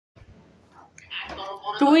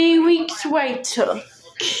3 weeks later.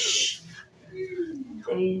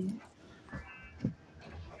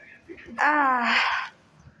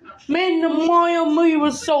 Man, the Mario movie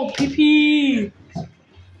was so pee-pee.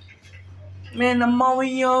 Man, the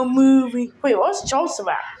Mario movie. Wait, what's Joseph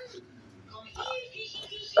at?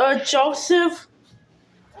 Joseph.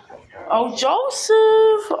 Oh,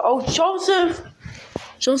 Joseph. Oh, Joseph.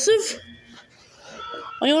 Joseph?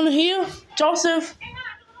 Are you on here? Joseph?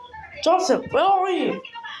 Joseph, where are you?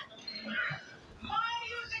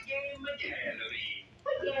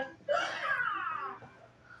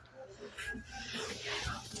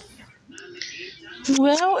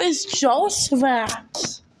 Where is Joseph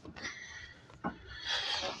at?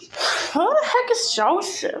 Where the heck is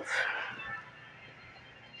Joseph?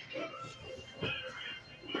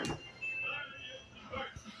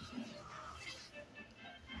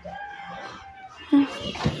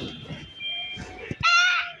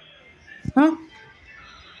 Huh?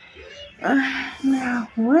 Now,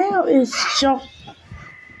 where is Joseph?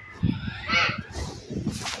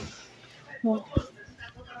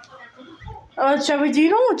 Jerry, do you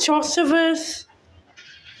know what Joseph is?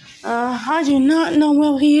 I do not know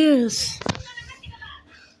where he is.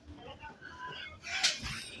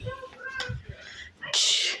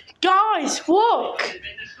 Guys, look!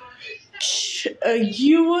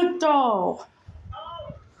 You a doll.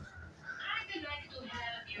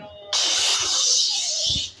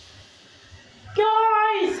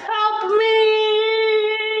 Guys, help me!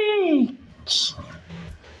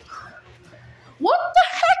 What the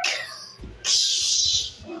heck?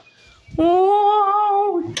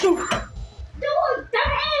 Whoa!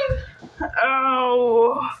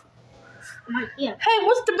 Oh. Hey,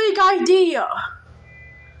 what's the big idea?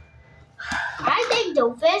 I think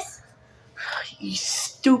Doofus. You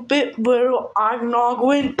stupid little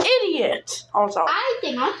ignoring idiot. Oh, sorry. I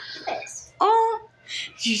think I'm Doofus.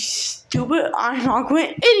 You stupid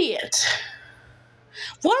ignoring idiot.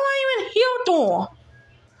 What am I even here for?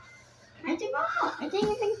 I think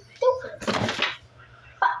Doofus.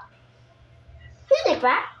 But who's the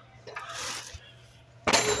crap?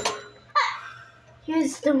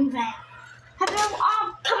 Here's the rat. Have you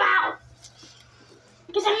all come out?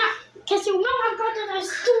 Because you know I'm going to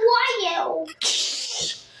destroy you.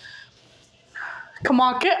 Come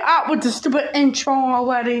on, get out with the stupid intro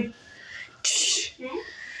already.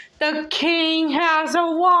 The king has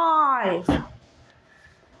arrived.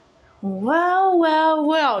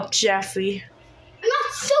 Well, Jeffy. I'm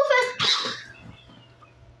not so fast.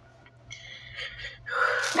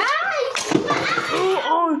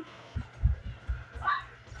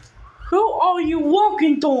 Who are you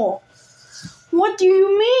walking to? What do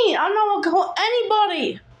you mean? I'm not gonna call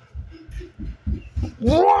anybody.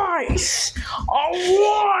 Rice.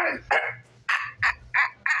 Alright.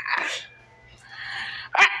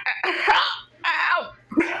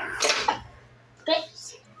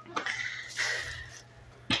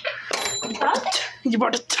 You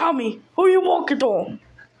better tell me who you walking to.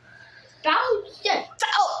 I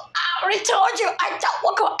already told you I don't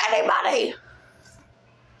walk with anybody.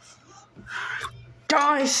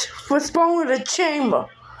 Guys, let's go in the chamber.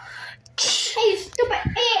 Hey, you stupid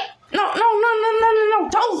idiot. No,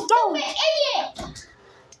 don't. Stupid idiot.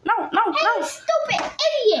 No. Hey, you stupid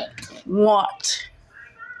idiot. What?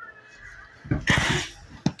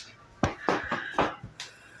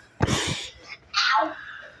 Ow.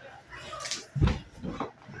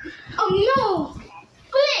 Oh no.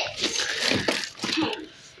 Please.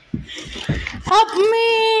 Help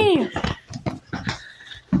me.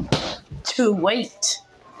 Too late,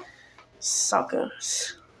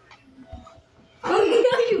 suckers.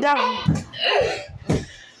 No.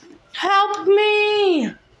 Help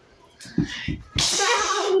me!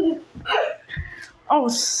 Oh,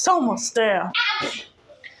 it's almost there.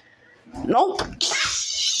 Nope.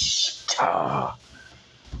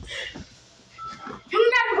 You're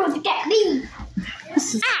never going to get me.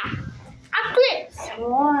 This is I'm Chris.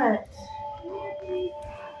 what?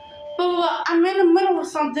 But I'm in the middle of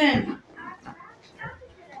something.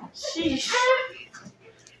 Sheesh.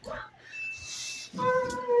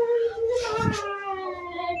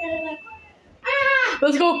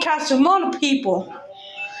 Let's go catch some other people.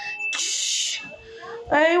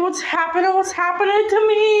 Hey, what's happening? What's happening to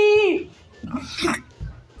me?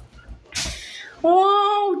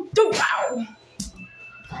 Whoa, wow.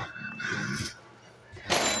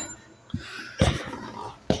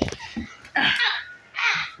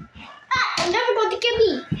 You're never going to get me.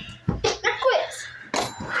 Not Chris.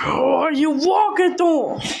 Who are you walking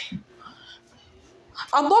through?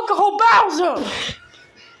 I'm looking for Bowser.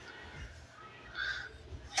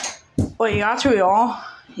 Wait, that's real?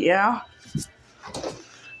 Yeah.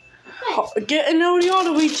 Get in all the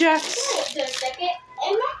other rejects. The second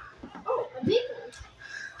Emma? Oh, a big one.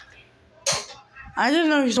 I didn't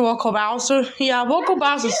know you used to Vocal Bowser. Yeah, Vocal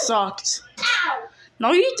Bowser sucked. Ow!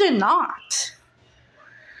 No, you did not.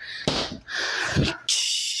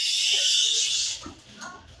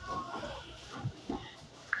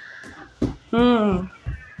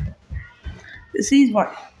 It seems like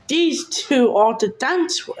these two are the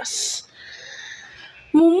dangerous.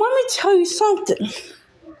 Well, let me tell you something.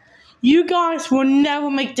 You guys will never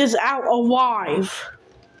make this out alive.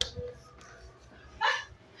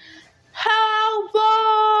 Help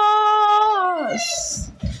us!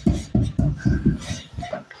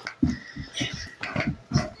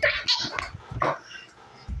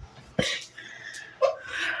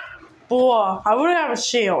 Boy, I would have a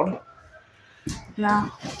shield.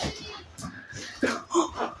 Now.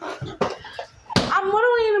 I'm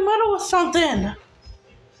literally in the middle of something.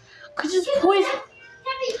 Could you just please...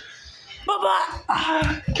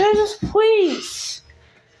 Can you just please?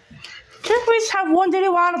 Can you please have one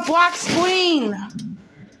video on a black screen?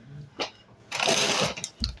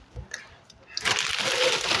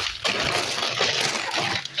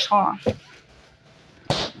 Hold on.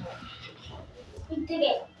 We did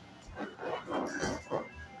it.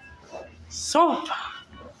 Soap.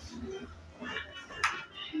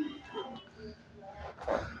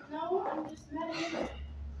 No, I'm just mad at you.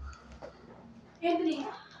 Anthony,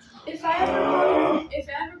 if I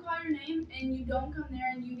ever call your name and you don't come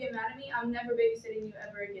there and you get mad at me, I'm never babysitting you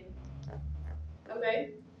ever again.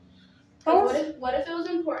 Okay? What if it was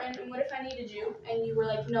important and what if I needed you and you were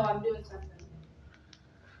like, no, I'm doing something?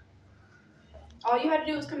 All you had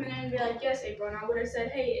to do was come in and be like, yes, April, and I would have said,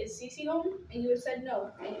 hey, is Cece home? And you would have said no,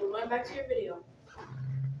 and you would went back to your video.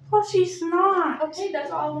 Well, she's not. Okay, that's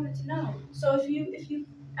all I wanted to know. So if you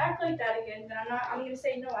act like that again, then I'm gonna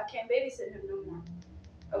say no, I can't babysit him no more.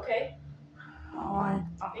 Okay? Alright.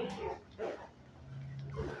 Thank you.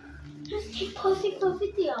 Just keep posting the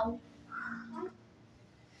video.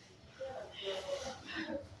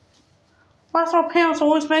 That's what parents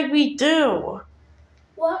always make me do.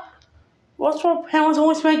 What? What's what parents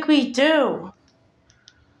always make me do?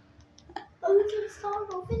 Oh, we can start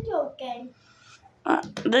a video game.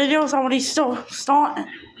 The video's already still starting.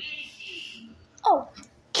 Oh.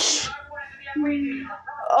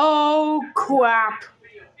 Oh, crap.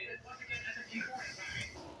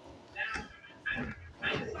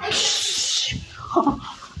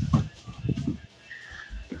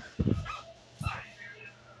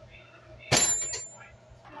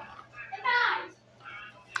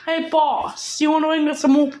 Hey, boss, you want to bring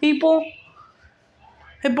some more people?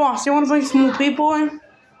 Hey, boss, you want to bring some more people in?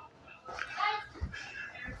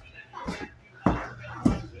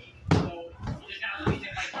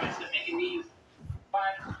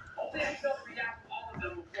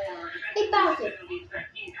 Hey, Bowser.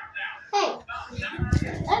 Hey.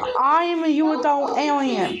 I am a UFO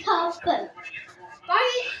alien.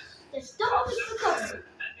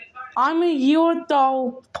 I'm a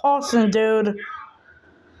UFO person, dude.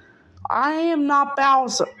 I am not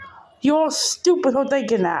Bowser. You're stupid for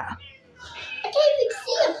thinking that. I can't even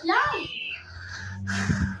see a fly.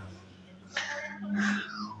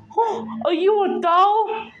 Oh, are you a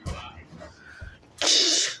doll?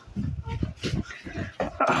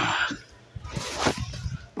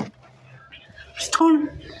 Just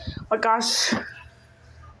turn. Oh gosh.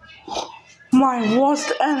 My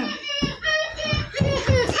worst enemy.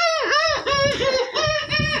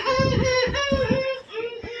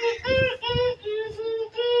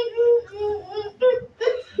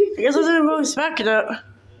 I guess I didn't really expect it.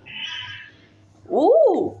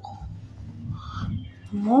 Ooh.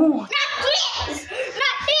 More. Not this!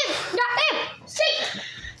 Not him! Not him! See!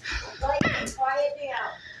 Quiet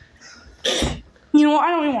down. You know what?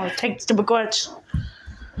 I don't even want to take the stupid glitch.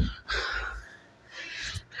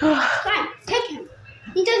 Fine, take him.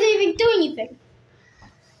 He doesn't even do anything.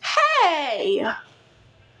 Hey!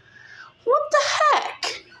 What the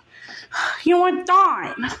heck? You went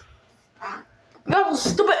dying. That was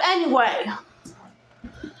stupid anyway.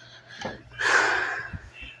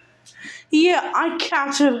 Yeah, I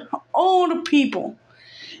captured all the people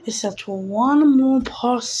except for one more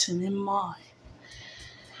person in mind.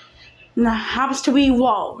 And that happens to be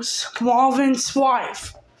Rose, Marvin's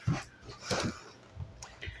wife.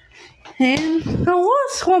 And there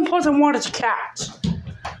was one person I wanted to catch.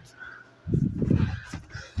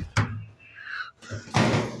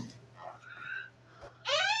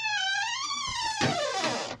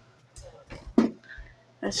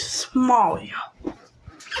 It's Mario.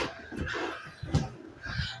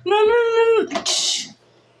 No. Shh.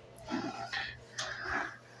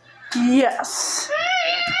 Yes.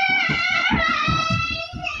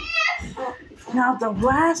 Now the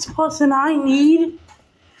last person I need.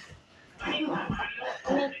 Mommy.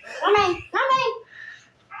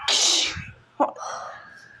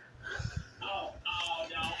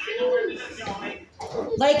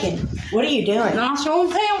 Lakin, what are you doing? Not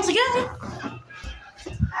showing pants again.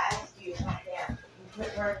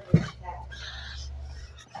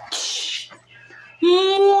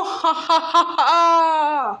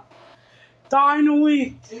 Mwahahaha!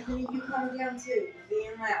 Dynamite. Tiffany, you come down too. You're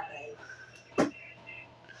being loud, babe.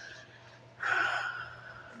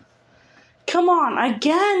 Come on,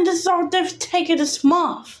 again? This is our take of this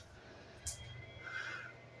month.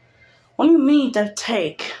 What do you mean the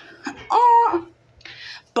take?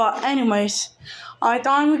 But anyways, I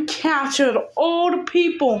diamond captured all the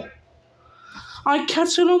people. I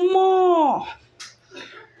captured them all.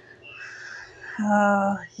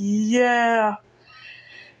 Yeah.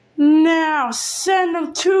 Now send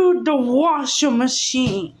them to the washing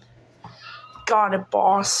machine. Got it,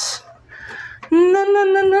 boss.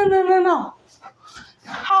 No.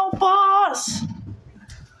 Help us.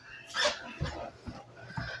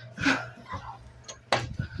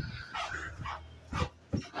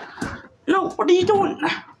 No, what are you doing?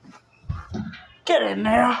 Get in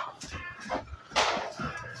there.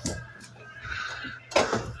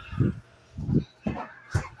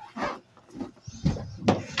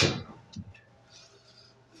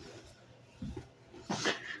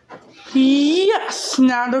 Yes,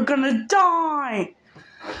 now they're gonna die.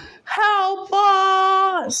 Help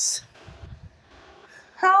us.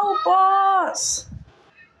 Help us.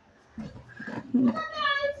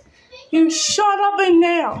 You shut up in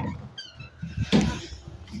there.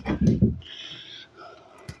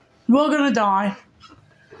 We're gonna die.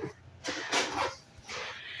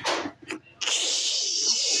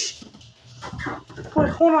 Wait,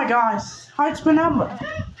 hold on, guys. How's my number?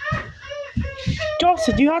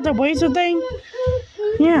 Dawson, do you have the laser thing?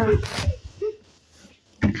 Yeah.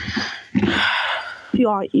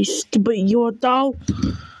 You stupid Yordo.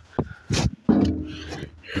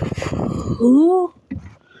 Who?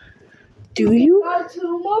 Do you? Got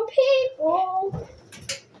 2 more people.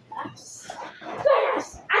 Yes,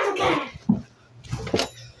 I can.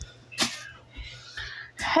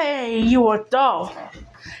 Hey, Yordo.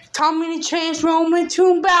 Tell me to change Roman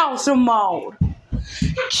to Bowser mode.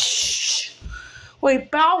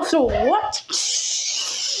 Wait, Bowser what?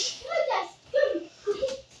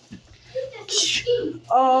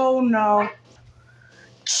 Oh no.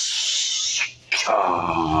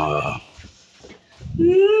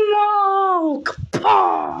 No!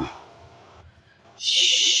 Kapah!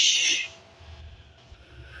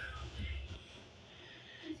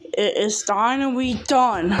 It is finally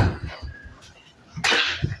done.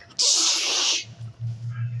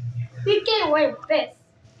 We get away with this.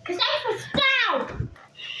 Because I was down.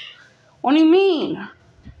 What do you mean?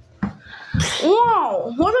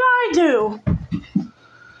 Whoa, what did I do?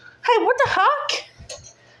 Hey, what the heck?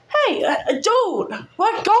 Hey, dude,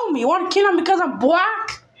 let go of me. You want to kill me because I'm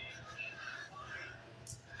black?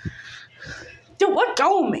 Dude, let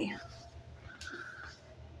go of me.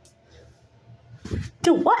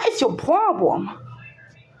 Dude, what is your problem?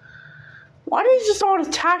 Why did you just start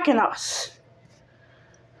attacking us?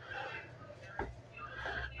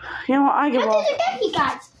 You know what, I give up. How did it get you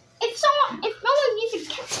guys? If no one needs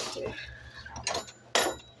to catch you.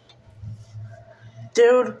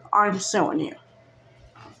 Dude, I'm suing you.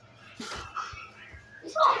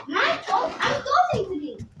 It's not my fault. I'm talking to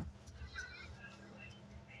you.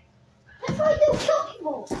 That's why you kill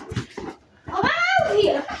people. I'm out of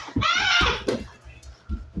here. Ah!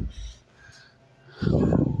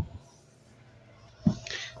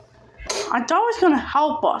 I thought it was gonna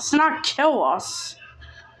help us, not kill us.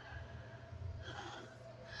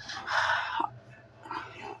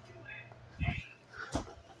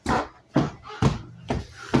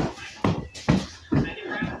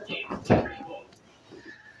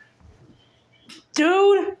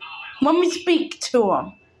 Dude, let me speak to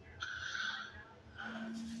him.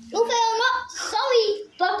 No, I'm not sorry.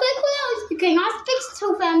 But close. You cannot speak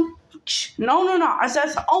to them. No. I said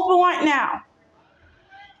it's open right now.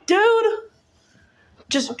 Dude,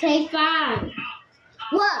 just... Okay, fine.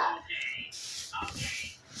 What?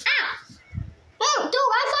 Ow! Oh, dude,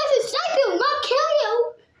 I thought you said you, not kill you.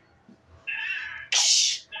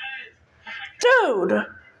 Dude!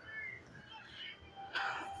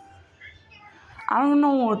 I don't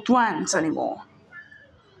know what plans anymore.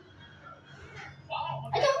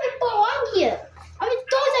 I don't belong here. I'm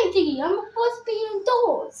indoors, I I'm supposed to be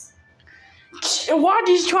indoors. Why are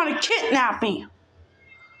you trying to kidnap me?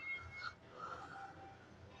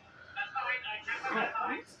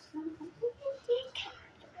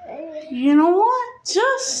 You know what?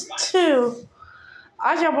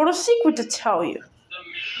 I have a secret to tell you.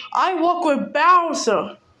 I work with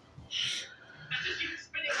Bowser.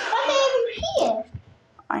 Why are they even here?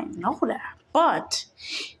 I know that, but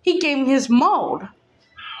he gave me his mode.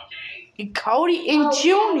 Cody and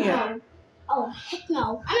Junior. Oh, heck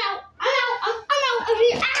no. I'm out.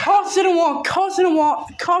 Cost in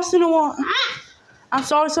the wall. I'm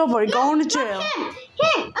sorry, but you're going to jail. Him.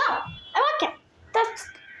 Oh, I like it. That's...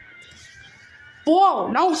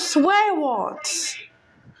 Whoa, no swear words.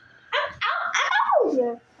 I'm out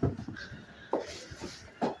here.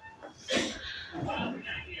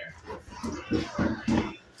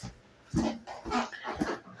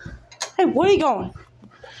 Hey, where are you going?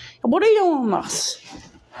 What are you doing with us?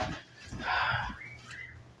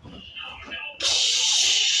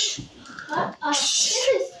 This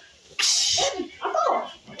is Uncle.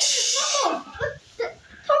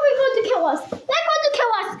 Toby's going to kill us. They're going to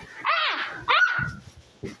kill us.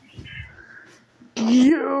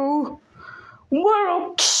 You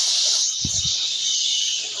will.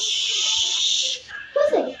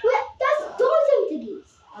 Listen, that's those entities.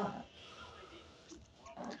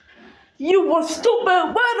 You were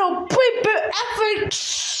stupid little people effing.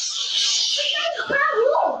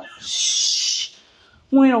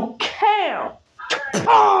 We don't care.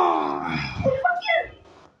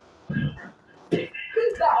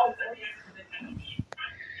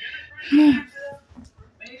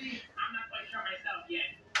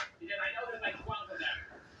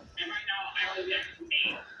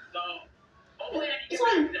 It's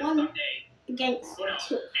like 1 against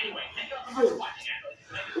 2.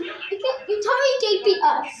 You told me they beat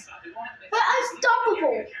us. We're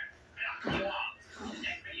unstoppable.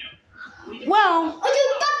 Well, Oh, you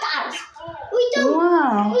got us. We don't.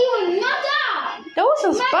 wow. We will not die. That was a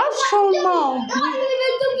special moment.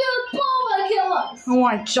 Kill us.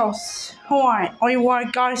 Alright, Joss. Alright, are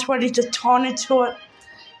you guys ready to turn into it?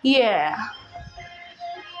 Yeah.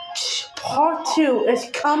 Part 2 is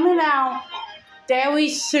coming out very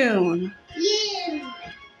soon. Yeah.